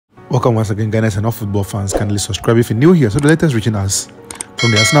Welcome once again, Gunners and all football fans. Kindly subscribe if you're new here. So the latest reaching us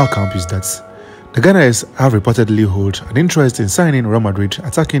from the Arsenal camp is that the Gunners have reportedly hold an interest in signing Real Madrid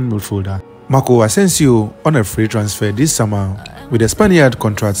attacking midfielder Marco Asensio on a free transfer this summer, with the Spaniard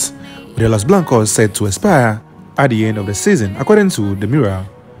contracts with the Los Blancos set to expire at the end of the season. According to the Mirror,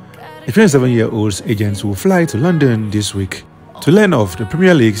 the 27-year-old's agents will fly to London this week to learn of the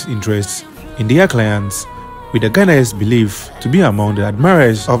Premier League's interest in their clients, with the Gunners believed to be among the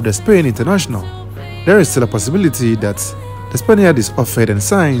admirers of the Spain international. There is still a possibility that the Spaniard is offered and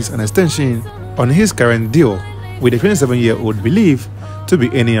signs an extension on his current deal, with the 27-year-old believed to be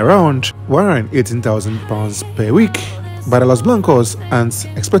earning around £118,000 per week. But the Los Blancos aren't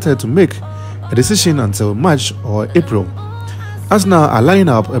expected to make a decision until March or April. Arsenal are lining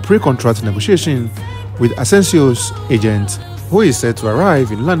up a pre-contract negotiation with Asensio's agent, who is set to arrive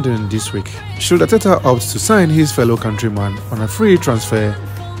in London this week. Should Arteta opt to sign his fellow countryman on a free transfer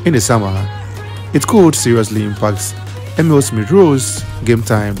in the summer, it could seriously impact Emil Smith-Rowe's game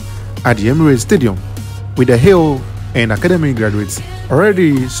time at the Emirates Stadium, with the Hale and academy graduates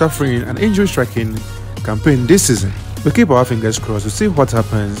already suffering an injury-striking campaign this season. We keep our fingers crossed to see what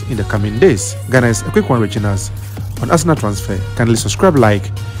happens in the coming days. Guys, a quick one reaching us on Arsenal transfer. Kindly subscribe,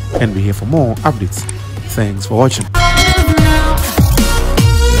 like, and be here for more updates. Thanks for watching.